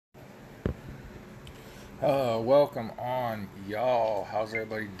Welcome on, y'all. How's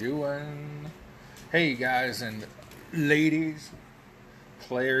everybody doing? Hey, guys and ladies,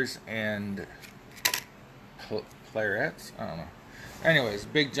 players and playerettes. I don't know. Anyways,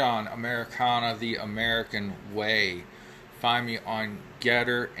 Big John, Americana, the American way. Find me on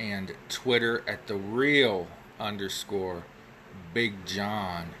Getter and Twitter at the real underscore Big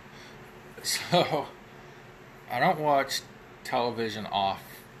John. So, I don't watch television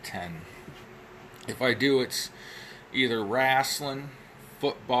often. If I do, it's either wrestling,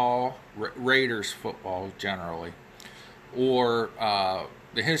 football, Raiders football generally, or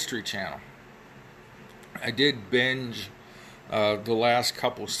the History Channel. I did binge the last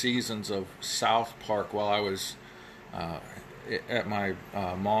couple seasons of South Park while I was at my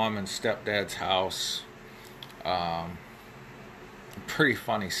mom and stepdad's house. Pretty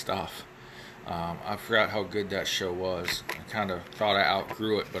funny stuff. I forgot how good that show was. I kind of thought I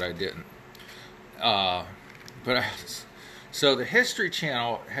outgrew it, but I didn't. So the History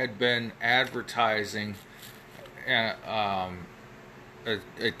Channel had been advertising a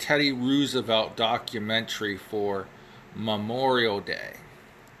Teddy Roosevelt documentary for Memorial Day.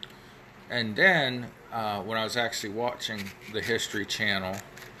 And then, when I was actually watching the History Channel,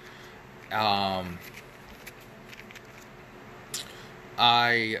 tonight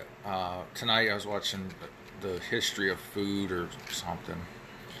I was watching the history of food or something.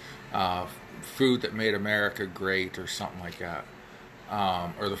 Food that made America great or something like that.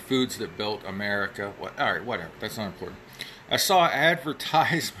 Or the foods that built America. Alright, whatever. That's not important. I saw an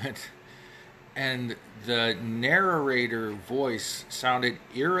advertisement and the narrator voice sounded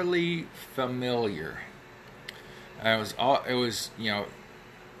eerily familiar. And it was,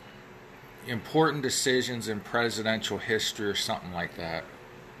 important decisions in presidential history or something like that.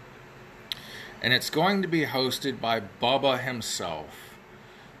 And it's going to be hosted by Bubba himself.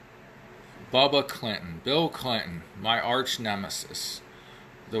 Bubba Clinton, Bill Clinton, my arch nemesis,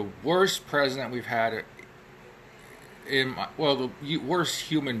 the worst president we've had the worst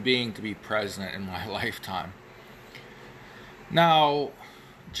human being to be president in my lifetime. Now,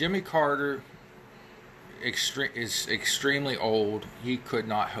 Jimmy Carter is extremely old. He could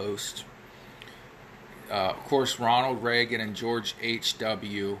not host. Of course, Ronald Reagan and George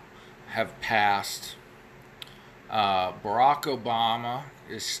H.W. have passed. Barack Obama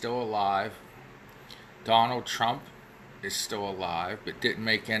is still alive. Donald Trump is still alive, but didn't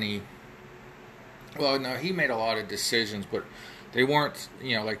make any. Well, no, he made a lot of decisions, but they weren't,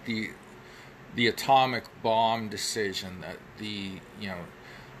 like the atomic bomb decision. That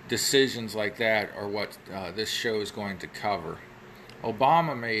decisions like that are what this show is going to cover.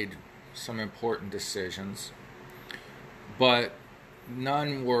 Obama made some important decisions, but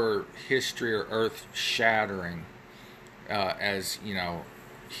none were history or earth-shattering, as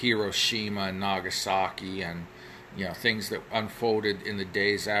Hiroshima and Nagasaki and things that unfolded in the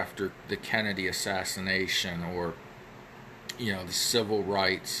days after the Kennedy assassination, or the civil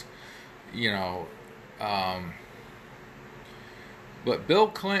rights, but Bill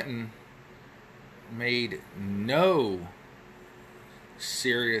Clinton made no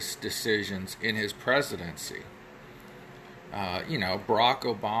serious decisions in his presidency. Barack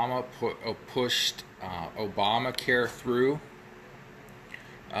Obama pushed Obamacare through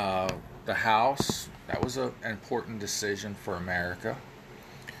the House. That was an important decision for America,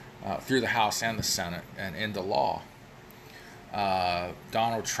 through the House and the Senate and into law.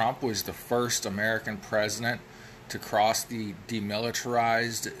 Donald Trump was the first American president to cross the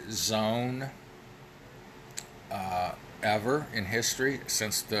demilitarized zone ever in history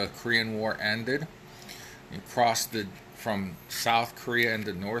since the Korean War ended. He crossed from South Korea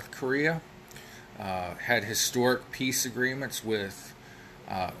into North Korea. Had historic peace agreements with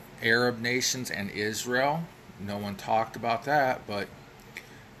Arab nations and Israel. No one talked about that, but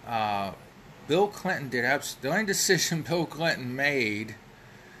Bill Clinton the only decision Bill Clinton made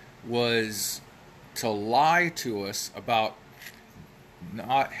was to lie to us about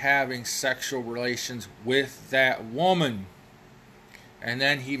not having sexual relations with that woman. And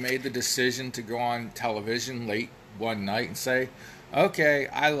then he made the decision to go on television late one night and say, okay,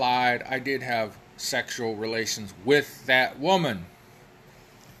 I lied. I did have sexual relations with that woman.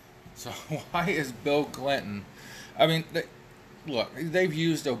 So why is Bill Clinton... I mean, look, they've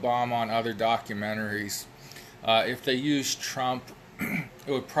used Obama on other documentaries. If they used Trump, it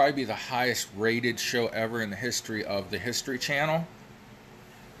would probably be the highest rated show ever in the history of the History Channel.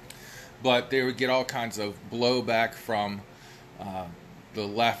 But they would get all kinds of blowback from the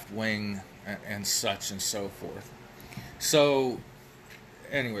left wing and such and so forth. So,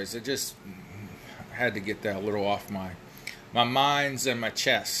 anyways, I just had to get that a little off my minds and my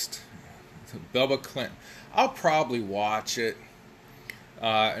chest. Bubba Clinton. I'll probably watch it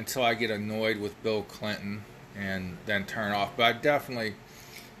until I get annoyed with Bill Clinton and then turn off. But I definitely,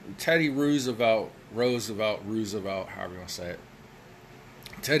 Teddy Roosevelt, however you want to say it,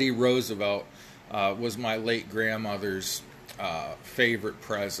 Teddy Roosevelt was my late grandmother's favorite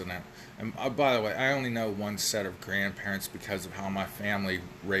president. And by the way, I only know one set of grandparents because of how my family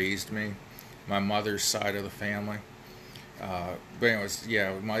raised me, my mother's side of the family. But anyways,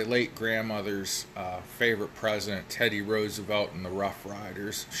 yeah, my late grandmother's favorite president, Teddy Roosevelt, and the Rough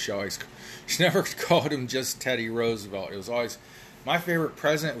Riders. She never called him just Teddy Roosevelt. It was always, my favorite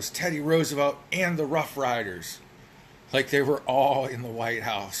president was Teddy Roosevelt and the Rough Riders. Like they were all in the White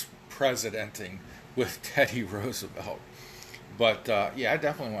House presidenting with Teddy Roosevelt. But yeah, I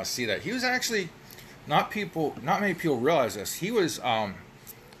definitely want to see that. He was actually, not many people realize this. He was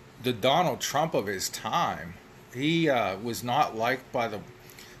the Donald Trump of his time. He was not liked by the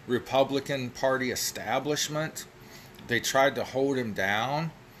Republican Party establishment. They tried to hold him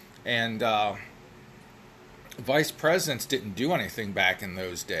down, and vice presidents didn't do anything back in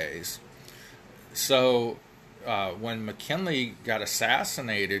those days. So when McKinley got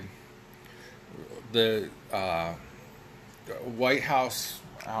assassinated, the White House,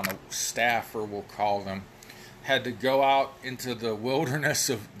 I don't know, staffer, we'll call them, had to go out into the wilderness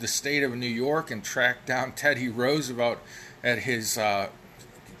of the state of New York and track down Teddy Roosevelt at his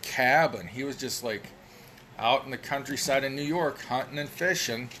cabin. He was just like out in the countryside in New York hunting and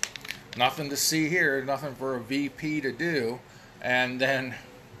fishing. Nothing to see here, nothing for a VP to do. And then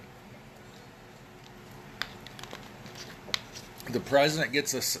the president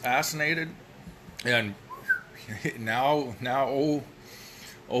gets assassinated, and now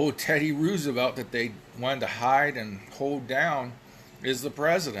old Teddy Roosevelt that they wanted to hide and hold down is the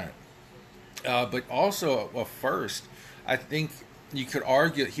president. But also a first, I think you could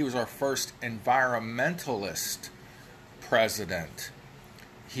argue that he was our first environmentalist president.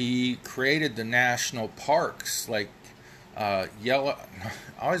 He created the national parks like I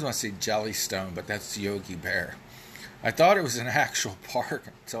always want to say Jellystone, but that's Yogi Bear. I thought it was an actual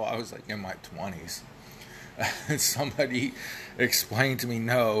park until I was like in my 20s. Somebody explained to me,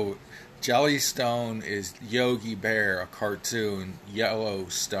 no, Jellystone is Yogi Bear, a cartoon.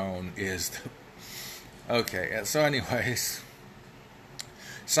 Yellowstone is the... Okay, so anyways,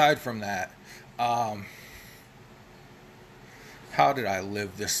 aside from that, how did I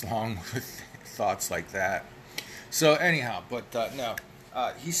live this long with thoughts like that? So anyhow, but no,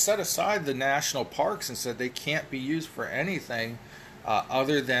 he set aside the national parks and said they can't be used for anything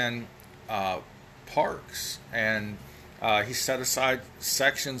other than parks, and he set aside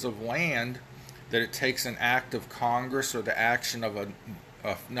sections of land that it takes an act of Congress or the action of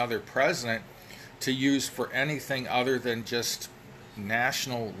another president to use for anything other than just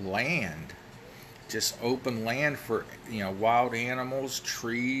national land, just open land for wild animals,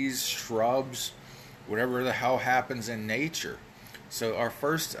 trees, shrubs, whatever the hell happens in nature. So our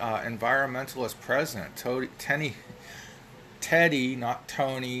first environmentalist president, Teddy, not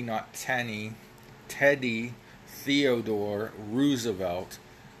Tony, not Tenny, Teddy Theodore Roosevelt,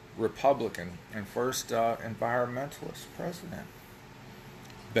 Republican, and first environmentalist president.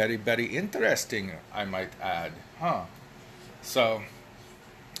 Very interesting, I might add. So,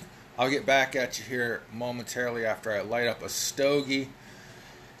 I'll get back at you here momentarily after I light up a stogie.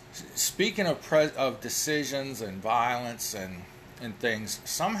 Speaking of decisions and violence and things,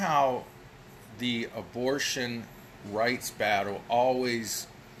 somehow the abortion rights battle always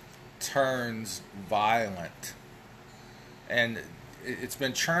turns violent. And it's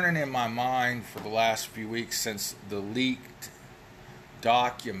been churning in my mind for the last few weeks since the leaked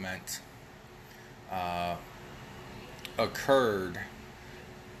document occurred.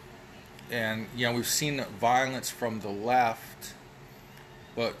 And, we've seen violence from the left,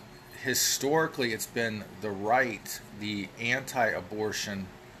 but historically it's been the right, the anti-abortion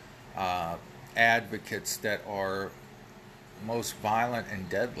advocates that are most violent and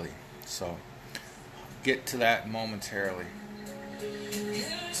deadly. So, get to that momentarily.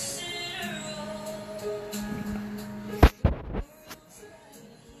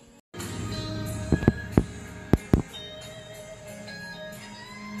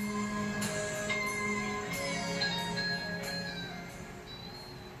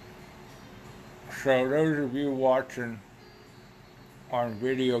 So those of you watching on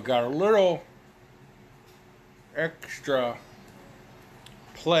video got a little extra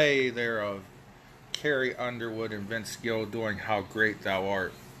play there of Carrie Underwood and Vince Gill doing How Great Thou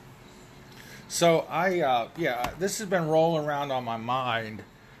Art. So this has been rolling around on my mind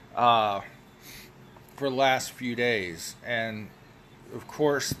for the last few days. And of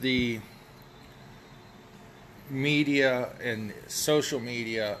course the media and social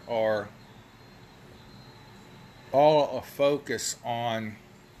media are all a focus on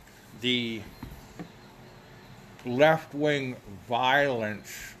the left-wing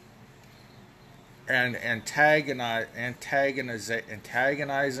violence and antagonizing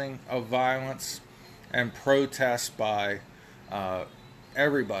of violence and protests by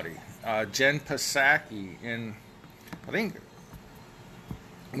everybody. Jen Psaki, in, I think,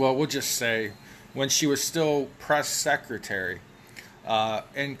 well, we'll just say when she was still press secretary,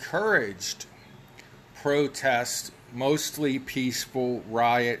 encouraged protest, mostly peaceful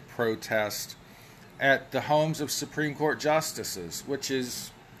riot protest, at the homes of Supreme Court justices, which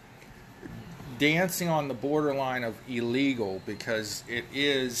is dancing on the borderline of illegal, because it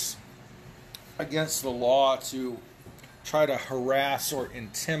is against the law to try to harass or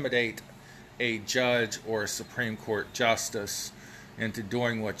intimidate a judge or a Supreme Court justice into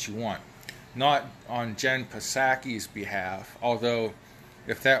doing what you want. Not on Jen Psaki's behalf, although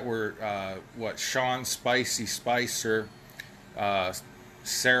if that were Sean Spicy Spicer,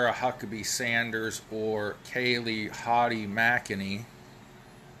 Sarah Huckabee Sanders, or Kayleigh Hottie McEnany,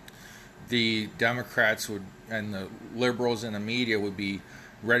 the Democrats would, and the liberals in the media would be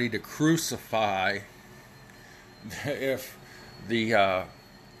ready to crucify if the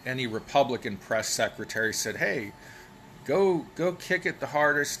any Republican press secretary said, "Hey, go kick it the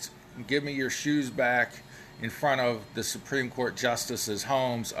hardest and give me your shoes back in front of the Supreme Court justices'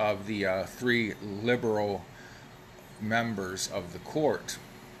 homes of the 3 liberal members of the court."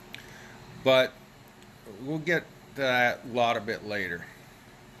 But we'll get to that a lot a bit later.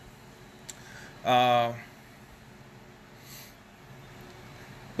 But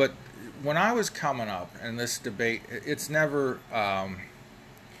when I was coming up in this debate, it's never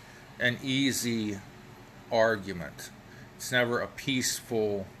an easy argument. It's never a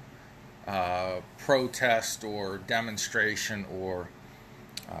peaceful protest or demonstration or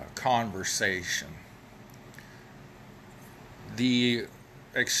conversation. The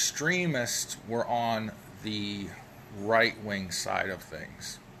extremists were on the right-wing side of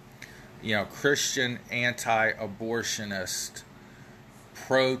things. You know, Christian anti-abortionist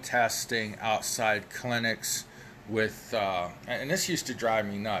protesting outside clinics with, and this used to drive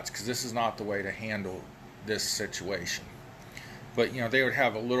me nuts because this is not the way to handle this situation. But, you know, they would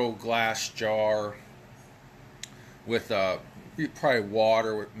have a little glass jar with probably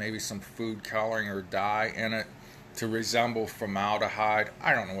water with maybe some food coloring or dye in it to resemble formaldehyde.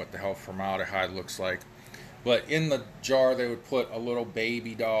 I don't know what the hell formaldehyde looks like. But in the jar they would put a little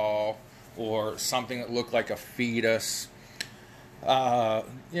baby doll or something that looked like a fetus,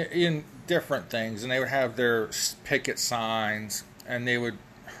 in different things. And they would have their picket signs, and they would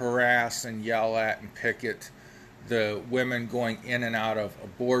harass and yell at and picket the women going in and out of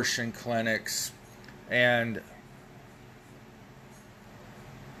abortion clinics. And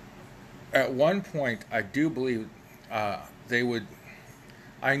at one point, I do believe I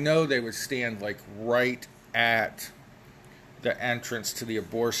know they would stand like right at the entrance to the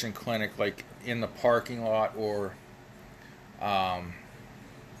abortion clinic, like in the parking lot or on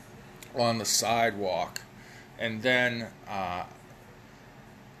the sidewalk. And then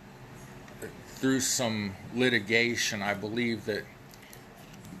through some litigation, I believe that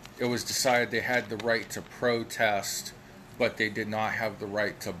it was decided they had the right to protest, but they did not have the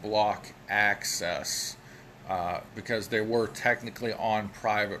right to block access because they were technically on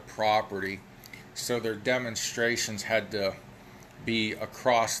private property. So their demonstrations had to be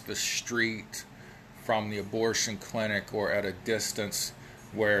across the street from the abortion clinic or at a distance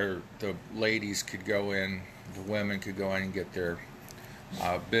where the ladies could go in, the women could go in and get their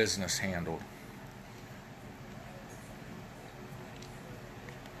business handled.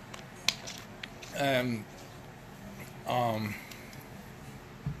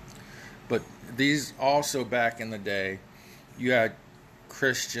 But these also, back in the day, you had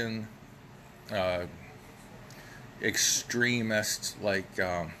Christian extremists like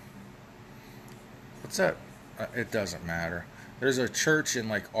what's that? It doesn't matter. There's a church in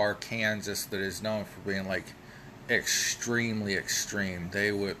like Arkansas that is known for being like extremely extreme.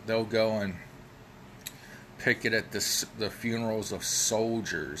 They'll go and picket at the funerals of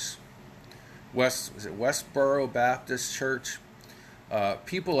soldiers. Westboro Baptist Church?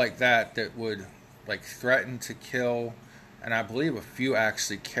 People like that would like threaten to kill, and I believe a few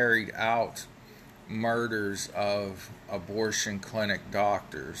actually carried out murders of abortion clinic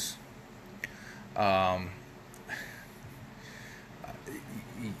doctors.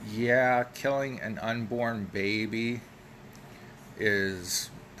 Yeah, killing an unborn baby is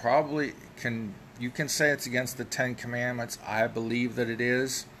probably, you can say it's against the 10 Commandments. I believe that it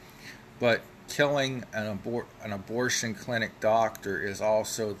is. But killing an abortion clinic doctor is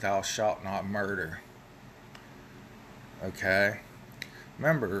also thou shalt not murder. Okay?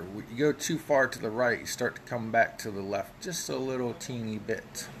 Remember, you go too far to the right, you start to come back to the left just a little teeny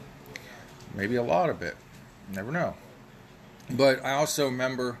bit. Maybe a lot of it. Never know. But I also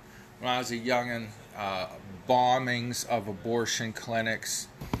remember when I was a youngin', bombings of abortion clinics.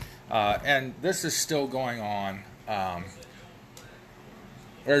 And this is still going on.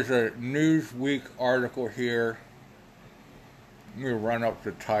 There's a Newsweek article here. Let me run up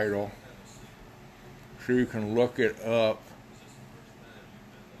the title so you can look it up.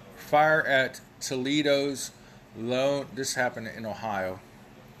 Fire at Toledo's lone. This happened in Ohio.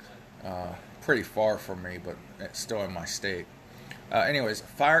 Pretty far from me, but it's still in my state. Anyways,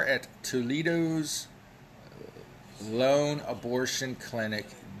 fire at Toledo's lone abortion clinic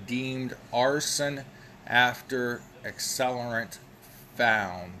deemed arson after accelerant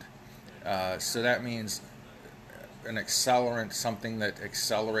found. So that means an accelerant, something that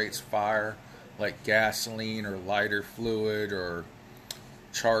accelerates fire, like gasoline or lighter fluid or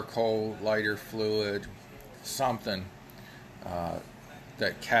charcoal lighter fluid, something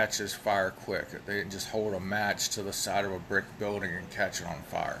that catches fire quick. They didn't just hold a match to the side of a brick building and catch it on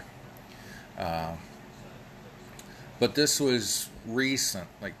fire. But this was recent,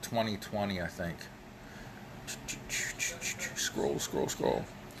 like 2020, I think. Scroll.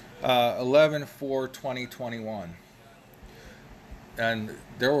 11/4/2021. And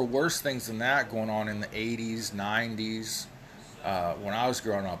there were worse things than that going on in the 80s, 90s. When I was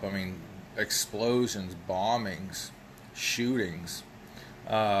growing up, I mean, explosions, bombings, shootings.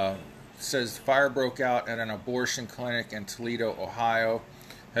 Says fire broke out at an abortion clinic in Toledo, Ohio.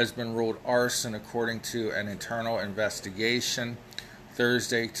 Has been ruled arson according to an internal investigation.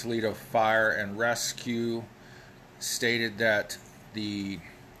 Thursday, Toledo Fire and Rescue stated that the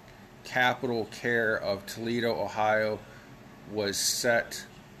Capitol Care of Toledo, Ohio was set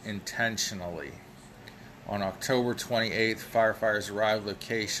intentionally. On October 28th, firefighters arrived at the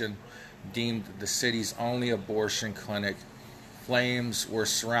location deemed the city's only abortion clinic. Flames were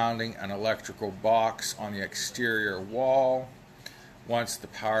surrounding an electrical box on the exterior wall. Once the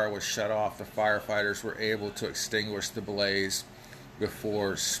power was shut off, the firefighters were able to extinguish the blaze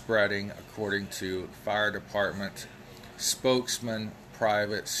before spreading, according to fire department spokesman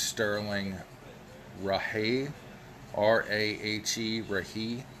Private Sterling Rahe, R-A-H-E,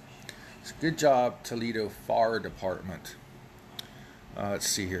 Rahe. So good job, Toledo Fire Department. Let's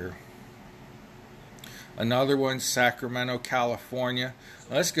see here. Another one, Sacramento, California.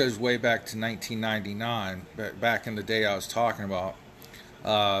 Now, this goes way back to 1999, back in the day I was talking about.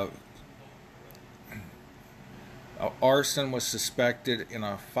 Arson was suspected in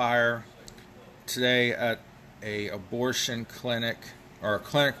a fire today at a abortion clinic, or a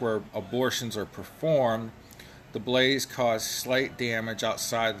clinic where abortions are performed. The blaze caused slight damage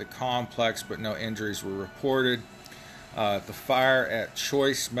outside the complex, but no injuries were reported. The fire at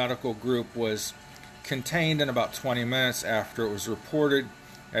Choice Medical Group was contained in about 20 minutes after it was reported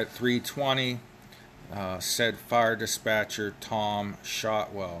at 3:20, said fire dispatcher Tom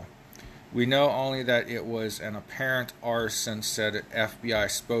Shotwell. We know only that it was an apparent arson, said FBI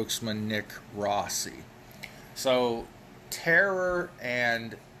spokesman Nick Rossi. So, terror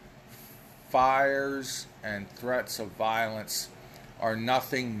and fires and threats of violence are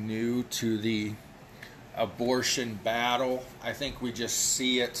nothing new to the abortion battle. I think we just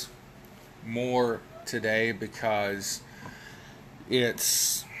see it more today because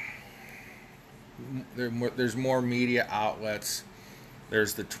there's more media outlets.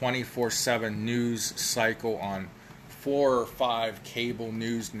 There's the 24/7 news cycle on 4 or 5 cable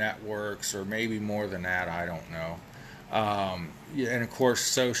news networks, or maybe more than that, I don't know. And of course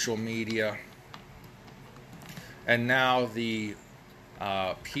social media. And now the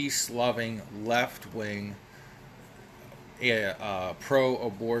peace-loving left-wing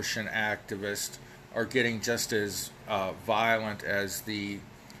pro-abortion activists are getting just as violent as the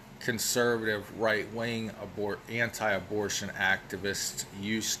conservative right-wing anti-abortion activists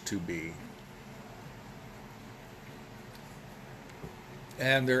used to be.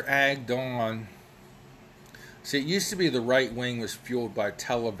 And they're egged on. See, it used to be the right wing was fueled by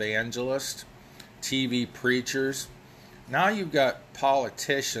televangelists, TV preachers. Now you've got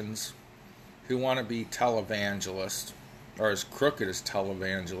politicians who want to be televangelists, or as crooked as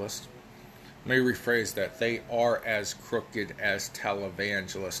televangelists. Let me rephrase that. They are as crooked as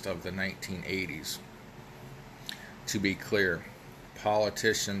televangelists of the 1980s. To be clear,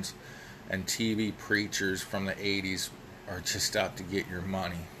 politicians and TV preachers from the 80s are just out to get your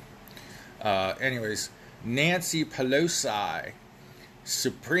money. Anyways, Nancy Pelosi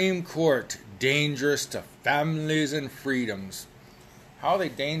Supreme Court dangerous to families and freedoms. How are they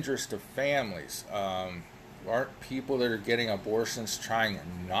dangerous to families? Aren't people that are getting abortions trying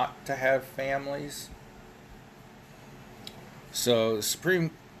not to have families? So the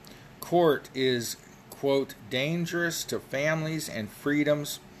Supreme Court is, quote, dangerous to families and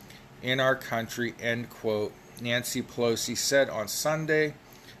freedoms in our country, end quote, Nancy Pelosi said on Sunday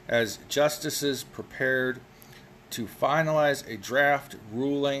as justices prepared to finalize a draft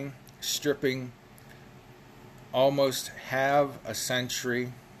ruling stripping almost half a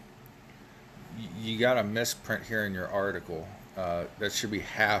century. You got a misprint here in your article. That should be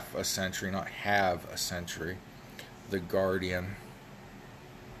half a century, not half a century. The Guardian.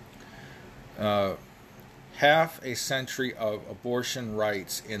 Half a century of abortion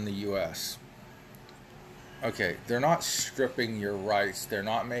rights in the U.S. Okay, they're not stripping your rights. They're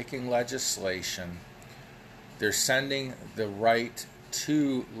not making legislation. They're sending the right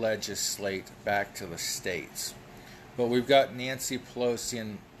to legislate back to the states. But we've got Nancy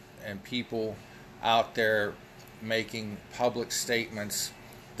Pelosi and people out there making public statements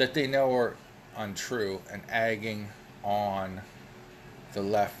that they know are untrue and egging on the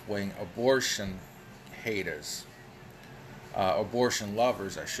left-wing abortion haters. Abortion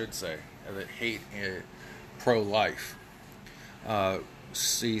lovers, I should say, that hate pro-life.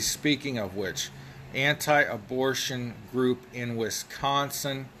 Speaking of which, anti-abortion group in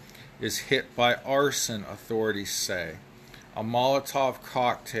Wisconsin is hit by arson, authorities say. A Molotov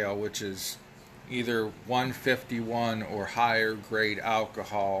cocktail, which is either 151 or higher grade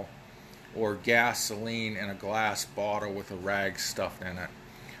alcohol, or gasoline in a glass bottle with a rag stuffed in it.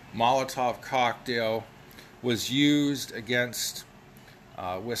 Molotov cocktail was used against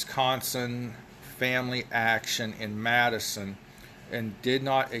Wisconsin Family Action in Madison and did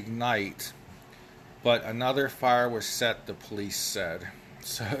not ignite, but another fire was set, the police said.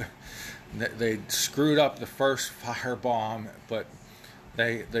 So they screwed up the first firebomb, but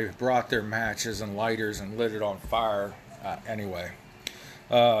they brought their matches and lighters and lit it on fire anyway.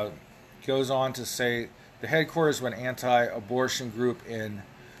 Goes on to say the headquarters of an anti-abortion group in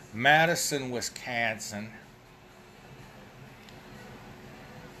Madison, Wisconsin,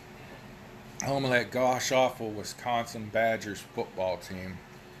 home of that gosh awful Wisconsin Badgers football team.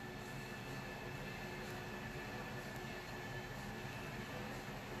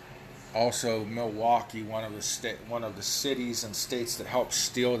 Also, Milwaukee, one of the cities and states that helped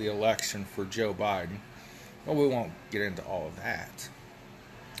steal the election for Joe Biden. Well, we won't get into all of that.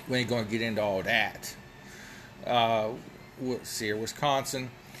 We ain't going to get into all that. Let's see here.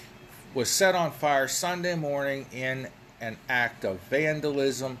 Wisconsin was set on fire Sunday morning in an act of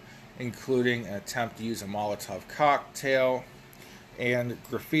vandalism, including an attempt to use a Molotov cocktail and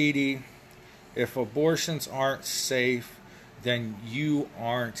graffiti. If abortions aren't safe, then you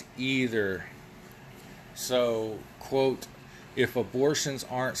aren't either. So, quote, if abortions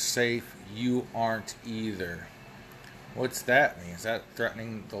aren't safe, you aren't either. What's that mean? Is that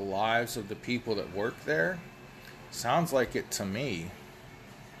threatening the lives of the people that work there? Sounds like it to me.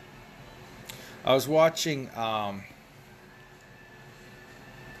 I was watching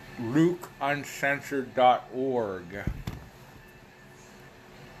LukeUncensored.org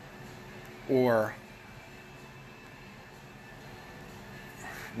or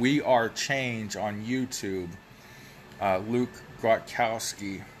We Are Change on YouTube. Luke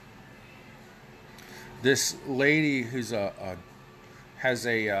Grotkowski. This lady who's has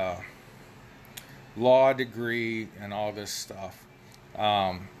a law degree and all this stuff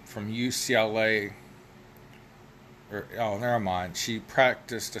from UCLA. Never mind. She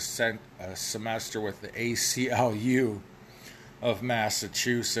practiced a semester with the ACLU of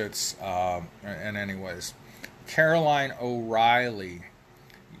Massachusetts. And anyways, Caroline O'Reilly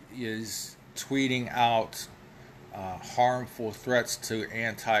is tweeting out harmful threats to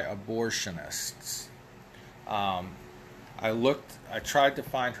anti-abortionists. I tried to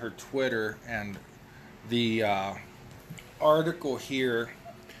find her Twitter, and the article here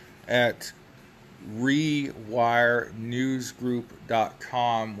at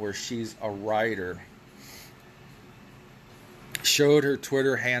rewirenewsgroup.com, where she's a writer, showed her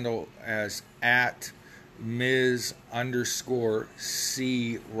Twitter handle as at Ms_C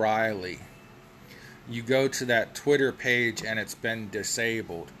Riley. You go to that Twitter page and it's been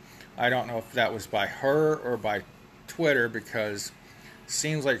disabled. I don't know if that was by her or by Twitter, because it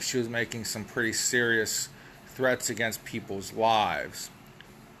seems like she was making some pretty serious threats against people's lives.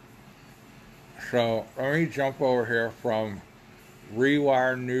 So let me jump over here from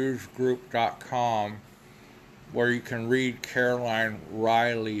rewirenewsgroup.com, where you can read Caroline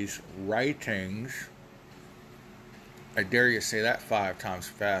Riley's writings. I dare you say that 5 times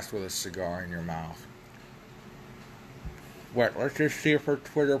fast with a cigar in your mouth. Wait, let's just see if her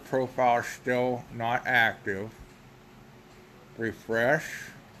Twitter profile is still not active. Refresh.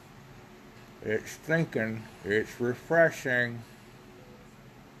 It's thinking. It's refreshing.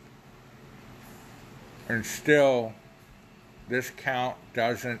 And still, this count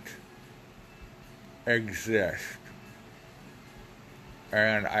doesn't exist.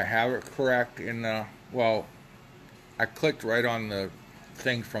 And I have it correct in the, well, I clicked right on the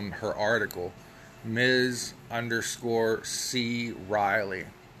thing from her article. Ms_C Riley.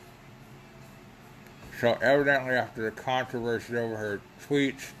 So evidently after the controversy over her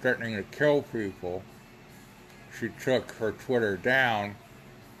tweets threatening to kill people, she took her Twitter down.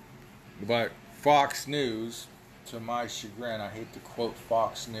 But Fox News, to my chagrin, I hate to quote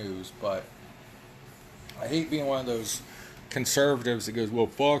Fox News, but I hate being one of those conservatives that goes, well,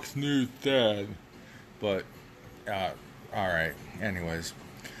 Fox News said, but, alright, anyways.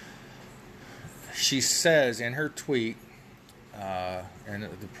 She says in her tweet, and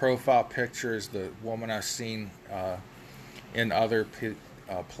the profile picture is the woman I've seen in other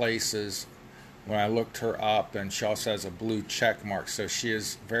places when I looked her up, and she also has a blue check mark, so she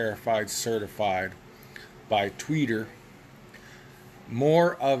is verified, certified by Twitter.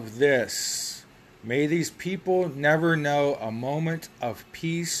 More of this. May these people never know a moment of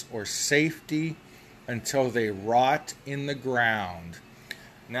peace or safety until they rot in the ground.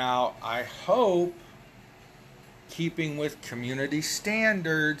 Now, I hope, keeping with community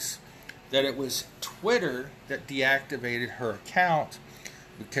standards, that it was Twitter that deactivated her account,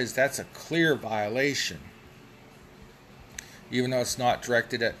 because that's a clear violation. Even though it's not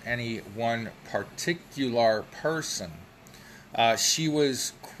directed at any one particular person. She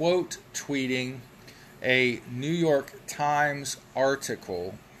was quote tweeting a New York Times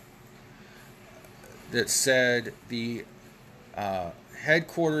article that said the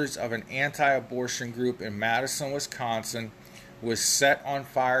headquarters of an anti-abortion group in Madison, Wisconsin was set on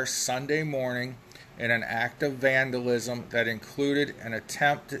fire Sunday morning in an act of vandalism that included an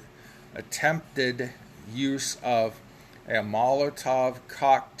attempted use of a Molotov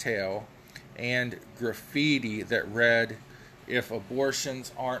cocktail and graffiti that read, "If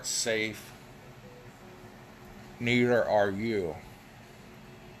abortions aren't safe, neither are you."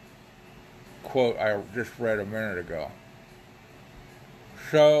 Quote I just read a minute ago.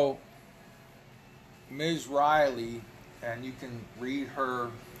 So, Ms. Riley, and you can read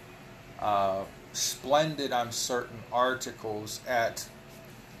her splendid, I'm certain, articles at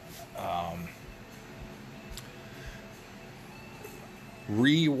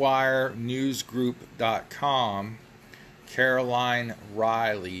RewireNewsGroup.com. Caroline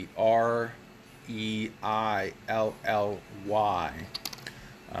Riley, Reilly.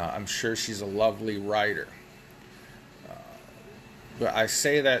 I'm sure she's a lovely writer. But I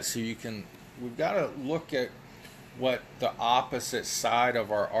say that so we've got to look at what the opposite side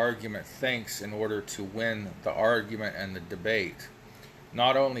of our argument thinks in order to win the argument and the debate.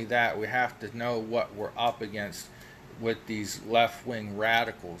 Not only that, we have to know what we're up against with these left-wing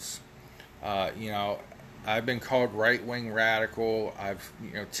radicals. I've been called right-wing radical.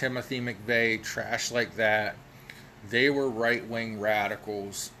 Timothy McVeigh, trash like that. They were right-wing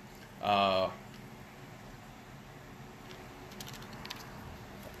radicals.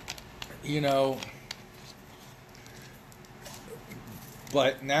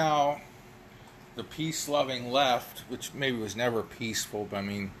 But now the peace-loving left, which maybe was never peaceful, but I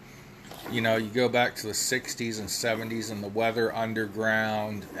mean, you go back to the 60s and 70s and the Weather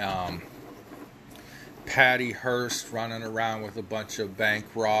Underground, Patty Hearst running around with a bunch of bank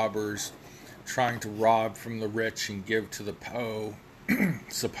robbers trying to rob from the rich and give to the poor.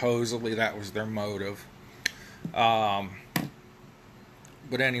 Supposedly that was their motive. But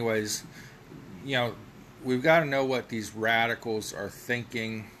anyways, we've got to know what these radicals are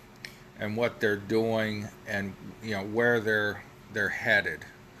thinking and what they're doing and where they're headed,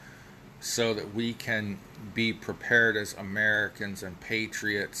 so that we can be prepared as Americans and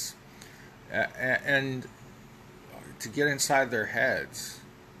patriots and to get inside their heads.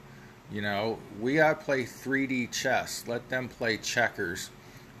 We got to play 3D chess. Let them play checkers.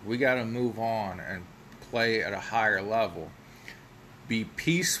 We got to move on and play at a higher level. Be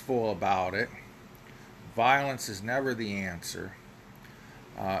peaceful about it. Violence is never the answer.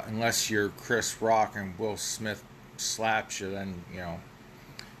 Unless you're Chris Rock and Will Smith slaps you, then,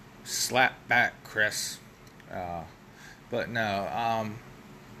 slap back, Chris. But no,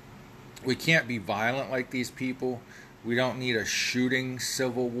 we can't be violent like these people. We don't need a shooting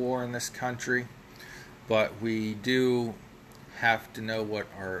civil war in this country. But we do have to know what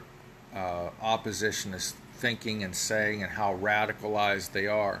our opposition is thinking and saying and how radicalized they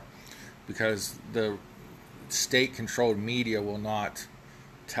are, because the state-controlled media will not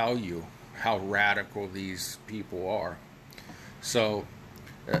tell you how radical these people are. So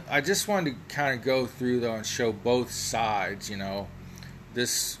I just wanted to kind of go through though and show both sides.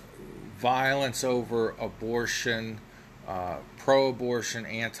 This violence over abortion, pro-abortion,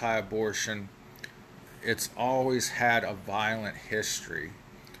 anti-abortion, it's always had a violent history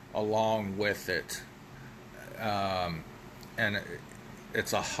along with it. And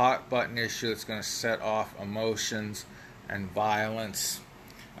it's a hot button issue that's going to set off emotions and violence.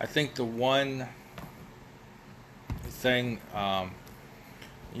 I think the one thing,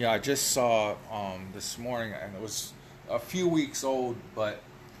 I just saw this morning, and it was a few weeks old, but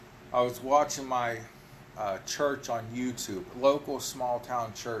I was watching my church on YouTube, local small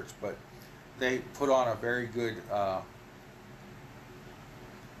town church, but they put on a very good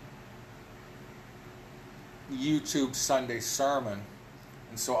YouTube Sunday sermon.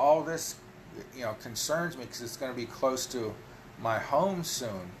 And so all this, concerns me because it's going to be close to my home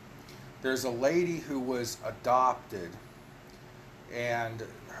soon. There's a lady who was adopted, and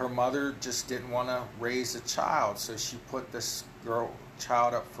her mother just didn't want to raise a child, so she put this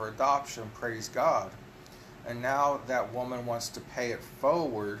child up for adoption, praise God. And now that woman wants to pay it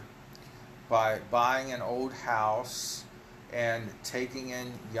forward by buying an old house and taking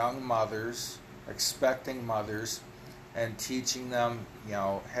in young mothers, expecting mothers, and teaching them,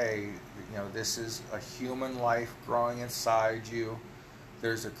 hey, this is a human life growing inside you.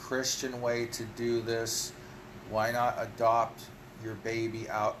 There's a Christian way to do this. Why not adopt your baby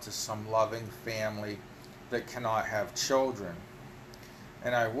out to some loving family that cannot have children?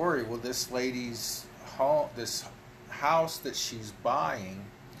 And I worry, will this lady's home, this house that she's buying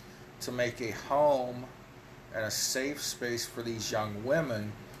to make a home and a safe space for these young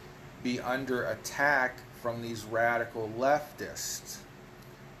women, be under attack from these radical leftists?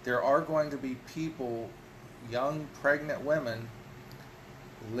 There are going to be people, young pregnant women,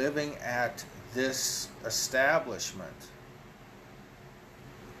 living at this establishment.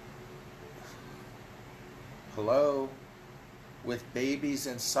 Hello? With babies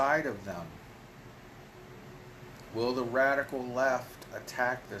inside of them. Will the radical left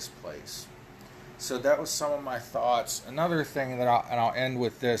attack this place? So that was some of my thoughts. Another thing that I'll end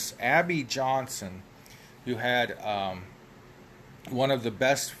with this. Abby Johnson, who had one of the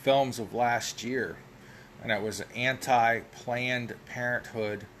best films of last year, and it was an anti-Planned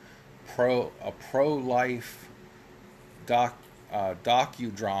Parenthood, a pro-life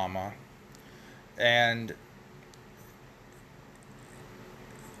docudrama, and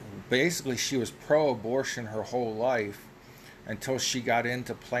basically she was pro-abortion her whole life until she got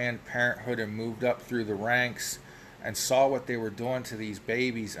into Planned Parenthood and moved up through the ranks and saw what they were doing to these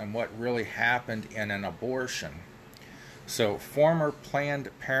babies and what really happened in an abortion. So former Planned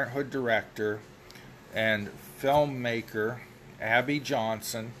Parenthood director and filmmaker Abby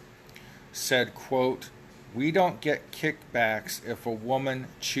Johnson said, quote, "We don't get kickbacks if a woman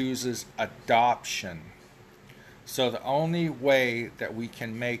chooses adoption. So the only way that we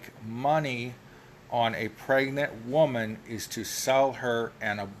can make money on a pregnant woman is to sell her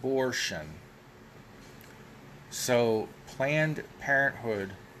an abortion." So Planned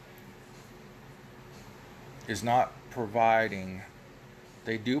Parenthood is not providing,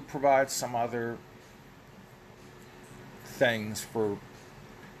 they do provide some other things for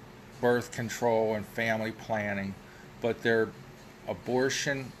birth control and family planning, but their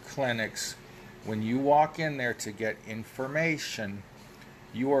abortion clinics, when you walk in there to get information,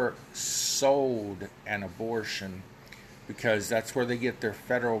 you are sold an abortion, because that's where they get their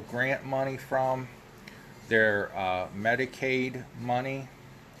federal grant money from, their Medicaid money,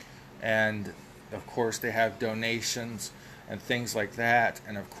 and of course they have donations and things like that.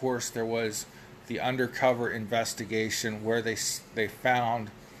 And of course there was the undercover investigation where they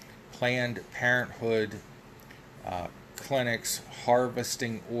found Planned Parenthood clinics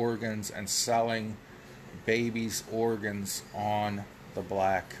harvesting organs and selling babies' organs on the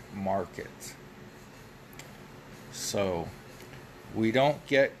black market. So we don't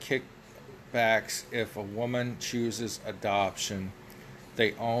get kickbacks if a woman chooses adoption.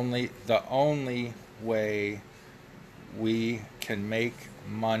 The only way we can make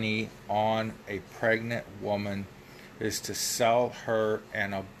money on a pregnant woman is to sell her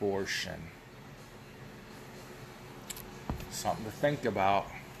an abortion. Something to think about.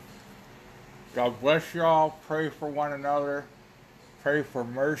 God bless y'all. Pray for one another. Pray for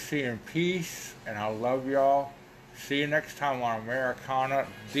mercy and peace. And I love y'all. See you next time on Americana,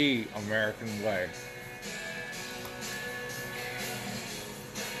 the American way.